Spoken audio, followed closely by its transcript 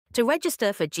To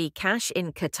register for Gcash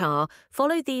in Qatar,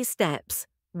 follow these steps.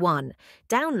 1.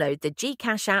 Download the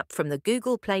Gcash app from the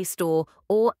Google Play Store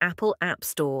or Apple App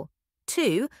Store.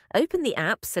 2. Open the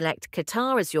app, select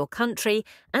Qatar as your country,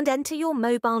 and enter your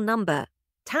mobile number.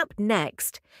 Tap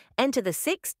Next. Enter the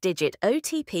 6-digit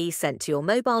OTP sent to your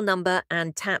mobile number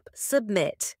and tap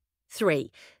Submit.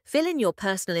 3. Fill in your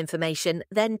personal information,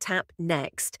 then tap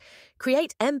Next.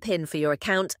 Create MPIN for your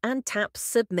account and tap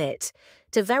Submit.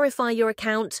 To verify your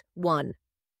account, 1.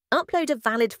 Upload a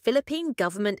valid Philippine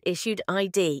government-issued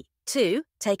ID. 2.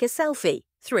 Take a selfie.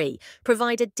 3.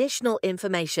 Provide additional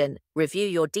information. Review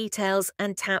your details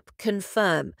and tap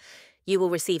Confirm. You will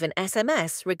receive an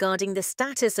SMS regarding the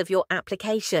status of your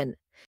application.